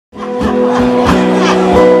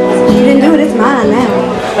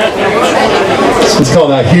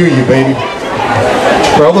called I Hear You, Baby.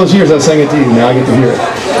 For all those years I sang it to you, now I get to hear it.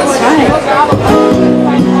 That's right.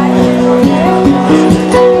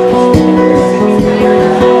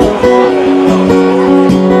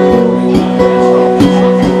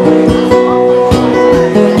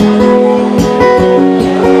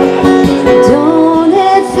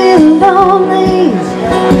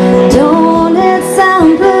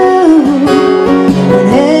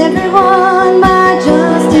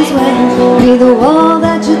 The wall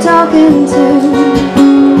that you're talking to,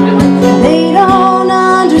 they don't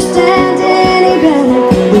understand any better.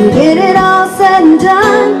 When you get it all said and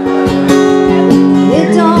done,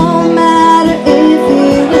 it don't matter if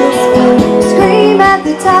you whisper, scream at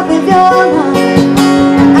the top of your lungs.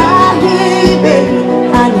 I hear you, baby,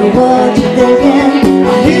 I know what you're thinking. I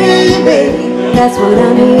hear you, baby, that's what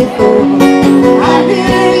I'm here for. I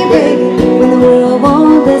hear you, baby, when the world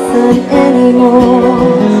won't listen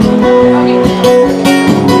anymore.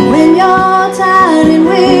 When you're tired and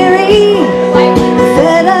weary,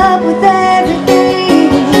 fed up with everything,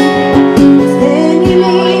 then you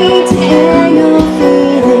need to hear your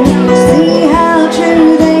feelings, see how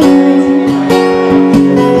true they ring.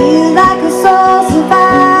 Feel like a soul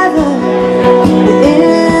survivor, the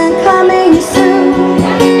end coming soon.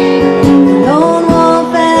 Lone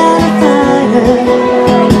wolf at a fire,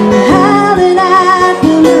 howling at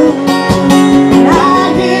the moon. And I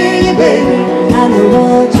hear you, baby, I know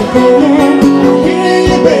what you're thinking. I hear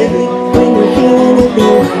you, baby, when you're feeling it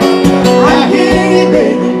blue. I hear you,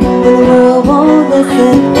 baby, when the world won't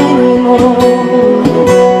listen anymore.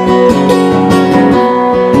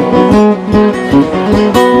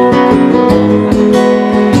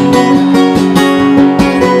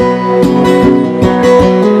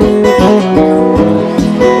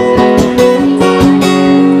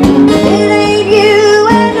 It ain't you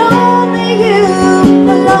and only you,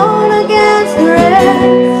 alone against the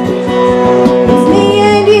rest. It's me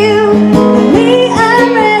and you, and me, I'm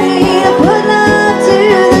ready to put love to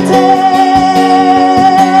the test.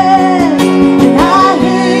 And I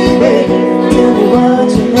hear you, baby, tell me what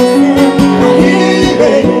you're missing. I hear you,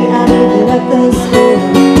 baby, I'm moving up the school.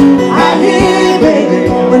 I hear you, baby,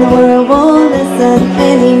 when the world won't listen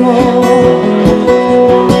anymore.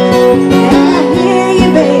 And I hear you,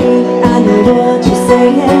 baby, I know what you're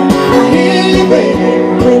saying. I hear you, baby,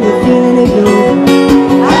 when you're feeling it blue.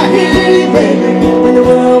 I hear you, baby, when the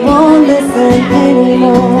world won't listen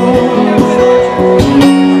anymore.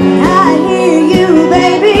 I hear you,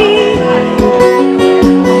 baby. I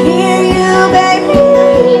hear you, baby.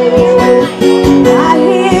 I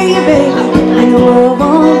hear you, baby, when the world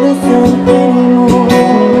won't listen anymore.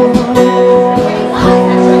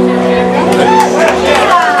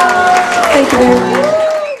 Thank you very much.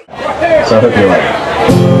 So I hope you like it.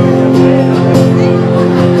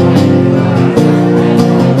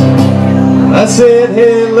 I said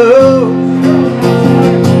hello,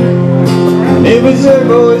 and it was her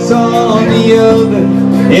voice on the other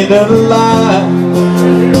end of the line.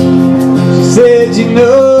 She said, you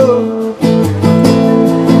know,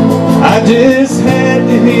 I just had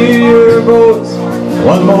to hear your voice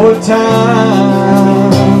one more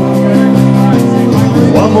time.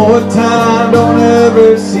 One more time don't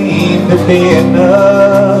ever seem to be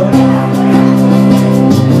enough.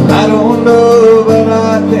 I don't know, but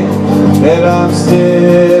I think that I'm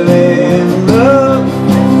still in love.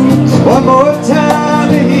 So one more time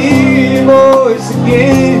to hear your voice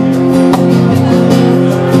again.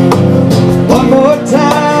 One more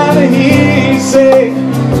time to hear you say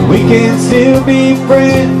we can still be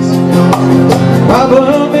friends.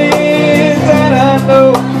 Problem is that I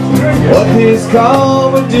know what this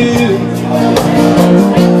call would do.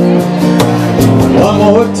 One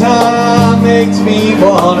more time makes me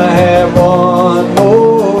wanna have one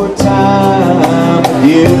more time with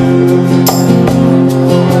you.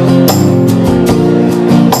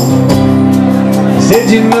 Said,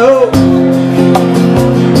 you know,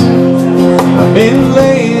 I've been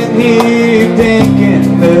laying here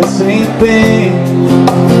thinking the same thing.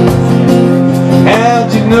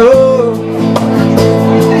 How'd you know?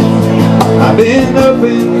 I've been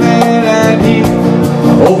hoping that I'd hear a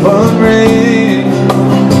whole phone ring.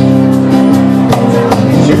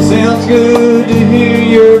 Sure sounds good to hear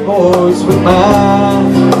your voice with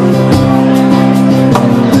mine.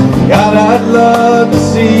 God, I'd love to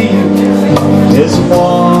see you just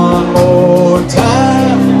one more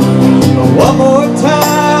time. One more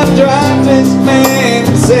time, drive this man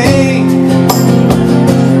insane.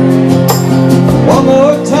 One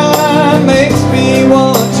more time makes me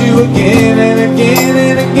want you again and again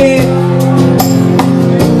and again.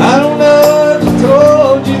 I don't know if I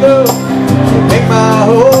told you though, you make my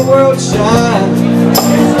whole world shine.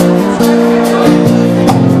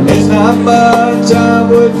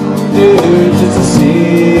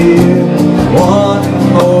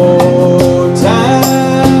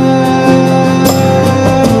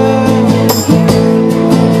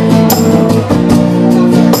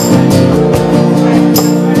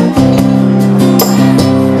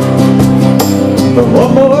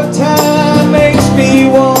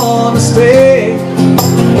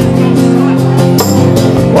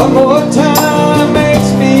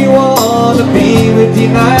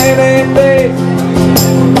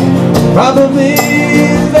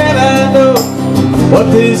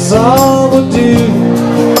 song will do.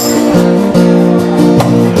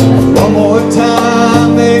 One more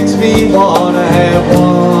time makes me wanna have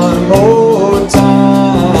one more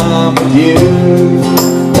time with you.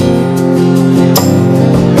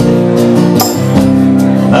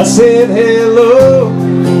 I said hello.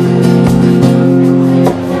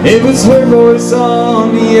 It was her voice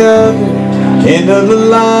on the other end of the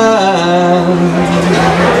line.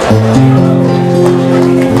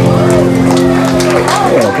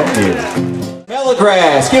 Yeah, thank you.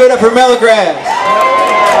 Melograss, give it up for Melograss.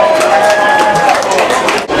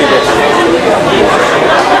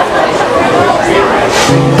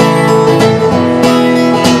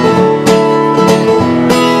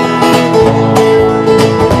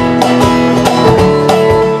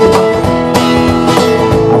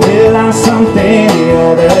 Something the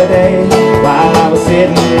other day while I was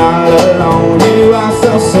sitting all alone. You are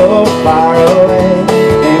so far away,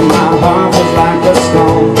 and my heart was like a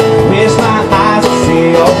stone. Wish my eyes could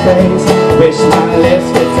see your face, wish my lips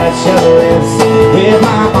could touch your lips. With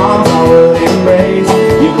my